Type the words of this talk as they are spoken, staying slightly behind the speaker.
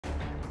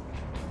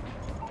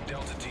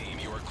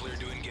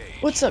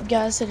What's up,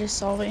 guys? It is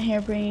Solvent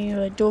here, bringing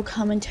you a dual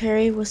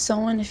commentary with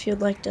someone. If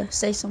you'd like to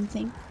say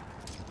something.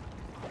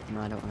 No,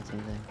 I don't want to say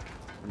anything.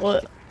 I'm just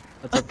What? kidding.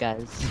 What's up,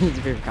 guys? It's your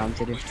favorite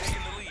commentator.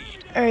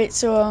 All right,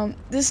 so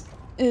this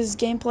is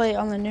gameplay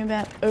on the new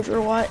map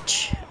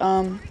Overwatch.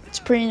 It's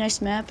a pretty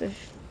nice map.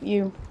 If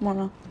you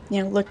wanna,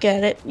 look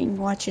at it, you can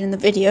watch it in the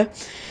video.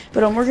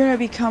 But we're gonna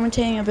be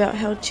commentating about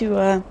how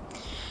to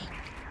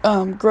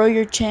grow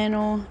your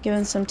channel,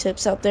 giving some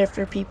tips out there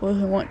for people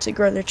who want to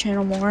grow their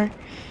channel more.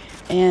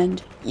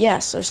 And yeah,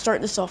 so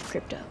start this off,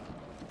 Crypto.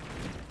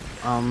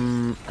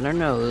 I don't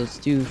know. Let's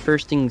do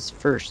first things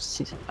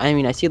first. I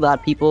mean, I see a lot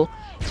of people,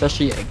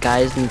 especially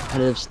guys in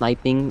competitive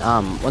sniping.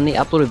 When they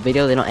upload a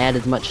video, they don't add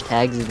as much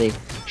tags as they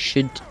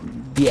should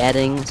be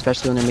adding,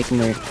 especially when they're making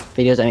their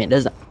videos. I mean, it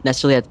doesn't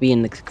necessarily have to be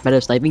in the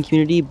competitive sniping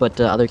community, but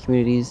other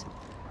communities.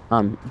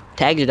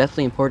 Tags are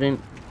definitely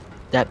important.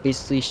 That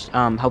basically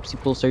helps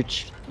people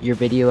search your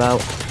video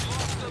out.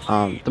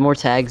 The more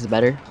tags, the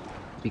better,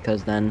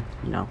 because then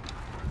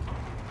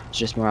it's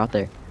just more out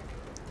there.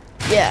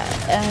 Yeah,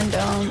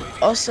 and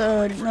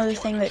also another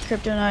thing that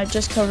Crypto and I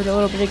just covered a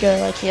little bit ago,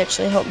 like he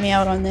actually helped me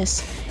out on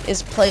this,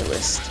 is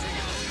playlist.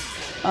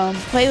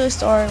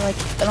 Playlists are like,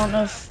 I don't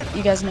know if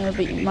you guys know,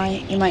 but you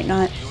might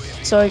not.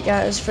 So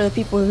guys, for the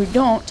people who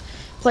don't,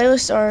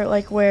 playlists are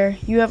like where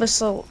you have a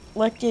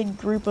selected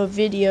group of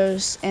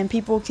videos and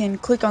people can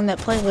click on that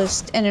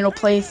playlist and it'll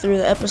play through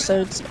the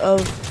episodes of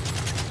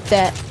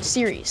that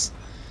series.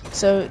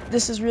 So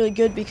this is really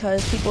good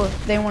because people,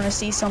 if they want to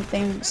see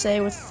something, say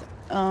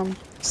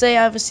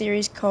I have a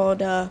series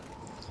called, I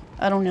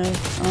don't know,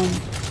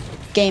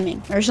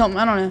 gaming or something,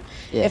 I don't know.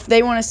 Yeah. If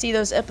they want to see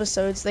those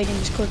episodes, they can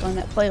just click on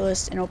that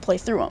playlist and it'll play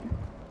through them.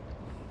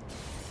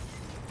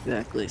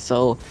 Exactly.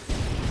 So,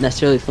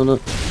 necessarily, if someone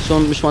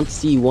just wants to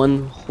see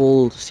one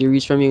whole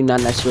series from you,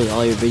 not necessarily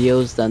all your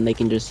videos, then they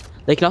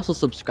can also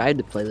subscribe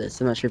to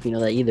playlists. I'm not sure if you know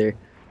that either.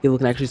 People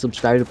can actually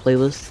subscribe to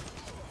playlists.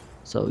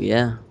 So,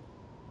 yeah.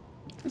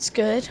 It's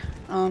good.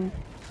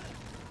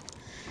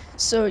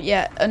 So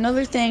yeah,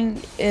 another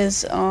thing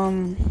is,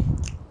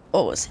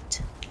 what was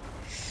it?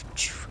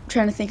 I'm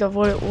trying to think of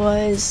what it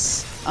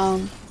was.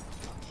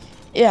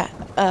 Yeah,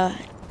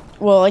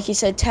 well, like you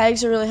said,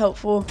 tags are really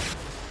helpful.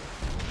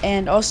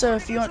 And also,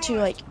 if you want to,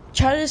 like,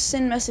 try to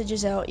send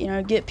messages out,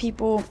 get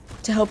people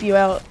to help you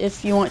out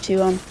if you want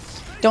to.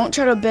 Don't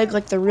try to beg,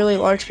 like, the really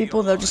large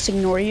people, they'll just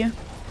ignore you.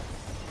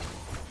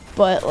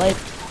 But, like,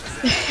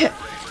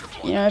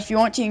 if you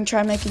want to, you can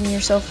try making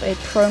yourself a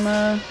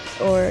promo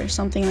or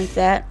something like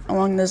that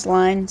along those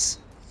lines.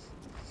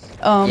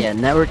 Yeah,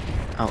 network.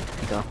 Oh,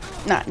 you go.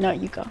 No,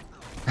 you go.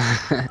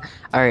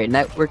 Alright,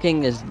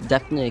 networking is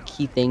definitely a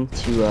key thing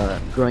to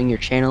growing your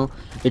channel,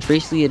 which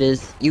basically it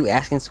is you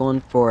asking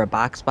someone for a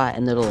box spot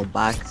in their little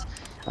box.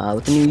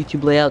 With the new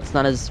YouTube layout, it's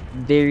not as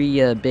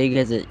very big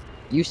as it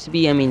used to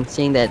be. I mean,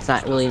 seeing that it's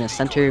not really in the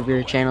center of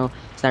your channel,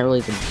 it's not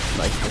really the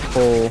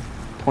whole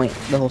point,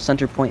 the whole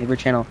center point of your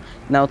channel.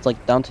 Now it's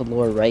like down to the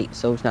lower right,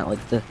 so it's not like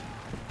the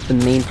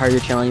main part of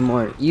your channel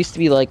anymore. It used to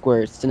be like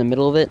where it's in the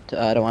middle of it.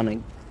 I don't want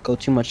to go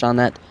too much on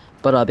that,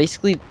 but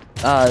basically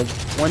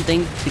one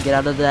thing to get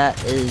out of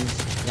that is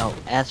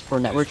ask for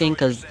networking,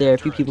 because there are a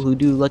few people who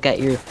do look at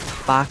your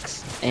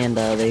box and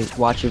they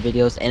watch your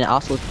videos. And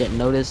also, if you didn't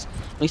notice,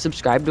 when you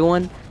subscribe to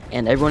one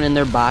and everyone in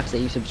their box that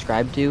you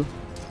subscribe to,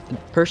 the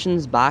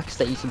person's box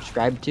that you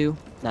subscribe to,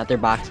 not their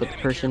box but the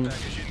person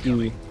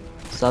you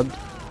subbed,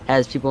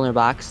 has people in their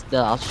box,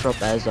 they'll also show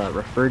up as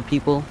referred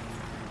people.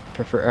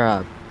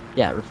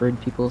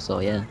 Referred people. So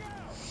yeah,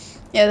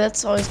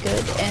 That's always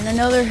good. And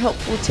another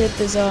helpful tip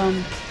is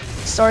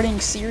starting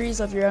series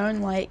of your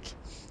own, like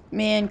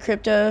me and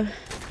Crypto.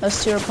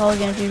 Us two are probably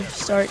going to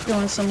start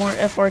doing some more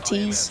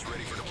FRTs.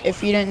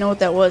 If you didn't know what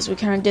that was, we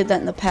kind of did that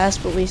in the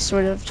past, but we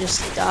sort of just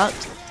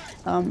stopped.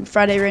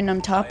 Friday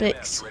Random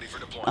Topics.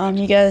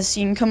 You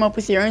can come up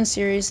with your own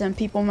series, and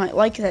people might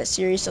like that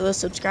series, so they'll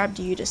subscribe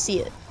to you to see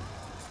it.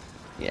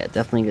 Yeah,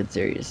 definitely a good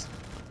series.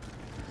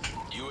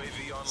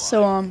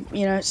 So,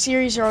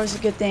 series are always a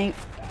good thing.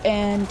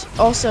 And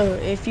also,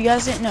 if you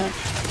guys didn't know,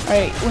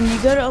 alright, when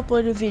you go to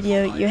upload a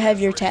video, you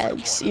have your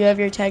tags. You have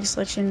your tag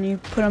selection, you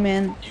put them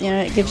in,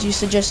 it gives you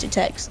suggested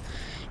tags.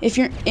 If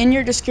you're in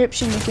your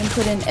description, you can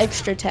put in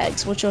extra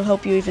tags, which will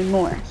help you even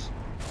more.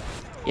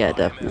 Yeah,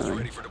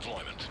 definitely.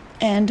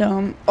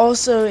 And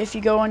also, if you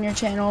go on your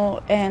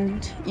channel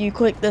and you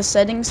click the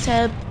settings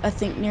tab, I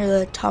think near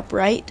the top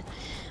right,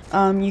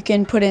 you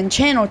can put in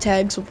channel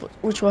tags,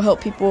 which will help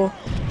people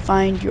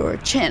find your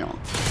channel,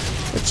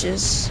 which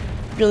is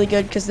really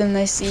good because then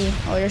they see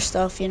all your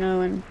stuff,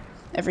 and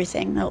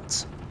everything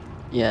else.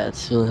 Yeah,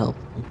 it's really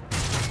helpful.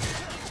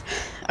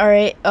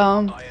 Alright,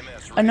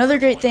 another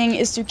great thing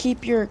is to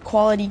keep your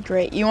quality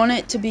great. You want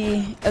it to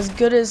be as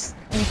good as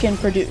you can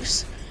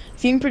produce.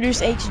 If you can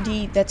produce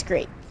HD, that's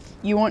great.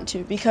 You want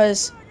to,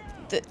 because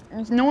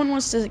no one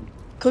wants to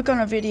click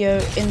on a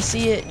video and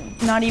see it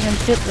not even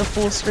fit the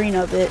full screen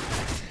of it,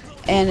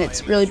 and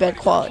it's really bad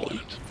quality.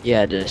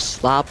 Yeah, the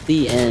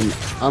sloppy and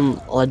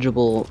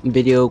unlegible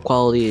video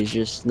quality is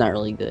just not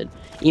really good.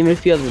 Even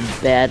if you have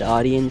a bad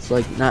audience,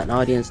 like not an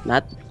audience,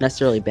 not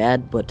necessarily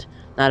bad, but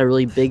not a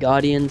really big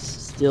audience,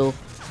 still,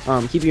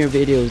 keeping your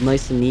videos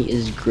nice and neat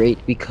is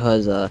great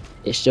because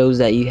it shows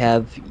that you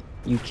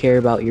care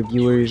about your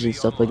viewers and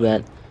stuff like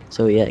that.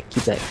 So yeah,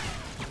 keep that.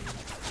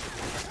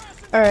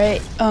 All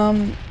right.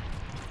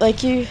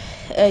 Like you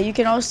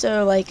can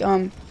also like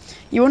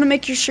you want to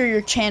make sure your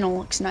channel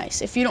looks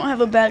nice. If you don't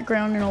have a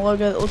background and a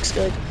logo that looks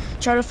good,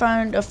 try to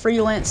find a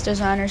freelance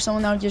designer,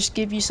 someone that'll just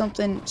give you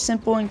something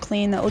simple and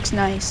clean that looks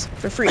nice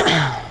for free.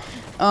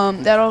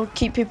 That'll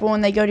keep people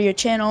when they go to your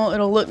channel,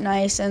 it'll look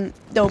nice and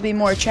they'll be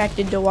more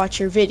attracted to watch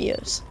your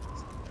videos.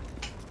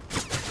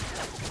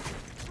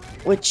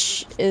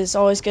 Which is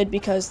always good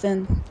because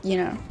then, you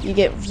know, you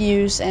get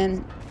views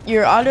and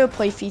your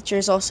autoplay feature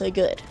is also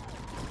good.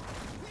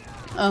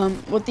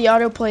 What the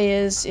autoplay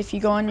is, if you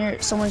go on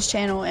someone's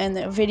channel and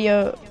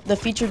the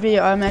featured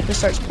video automatically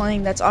starts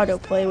playing, that's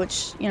autoplay,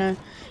 which, you know,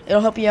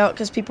 it'll help you out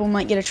because people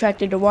might get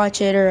attracted to watch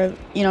it or,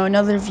 you know,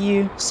 another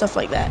view, stuff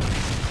like that.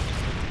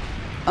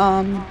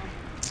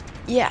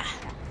 Yeah.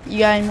 You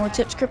got any more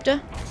tips, Crypto?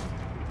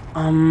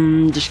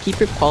 Just keep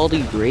your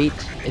quality great.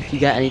 If you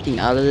got anything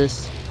out of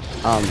this,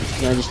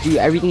 just do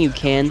everything you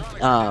can.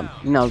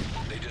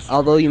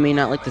 Although you may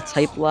not like to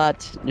type a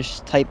lot,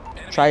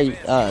 try,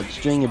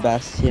 just doing your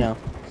best,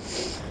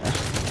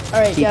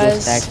 Alright, keep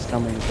those guys. tags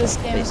coming. This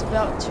So, game is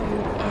about to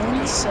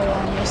end, so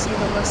you'll see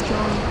the rest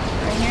killing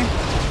right here.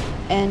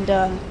 And,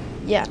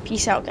 yeah,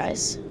 peace out,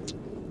 guys.